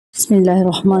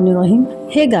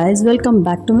Bismillahirrahmanirrahim. Hey guys, welcome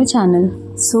back to my channel.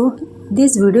 So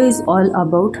this video is all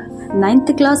about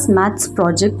 9th class maths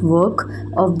project work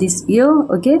of this year.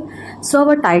 Okay, so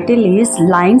our title is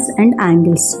lines and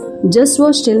angles. Just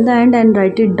watch till the end and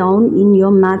write it down in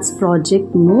your maths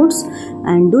project notes,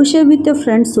 and do share with your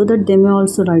friends so that they may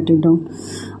also write it down.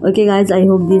 Okay guys, I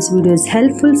hope this video is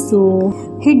helpful,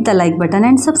 so hit the like button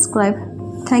and subscribe.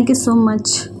 Thank you so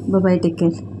much. Bye bye, take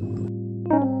care.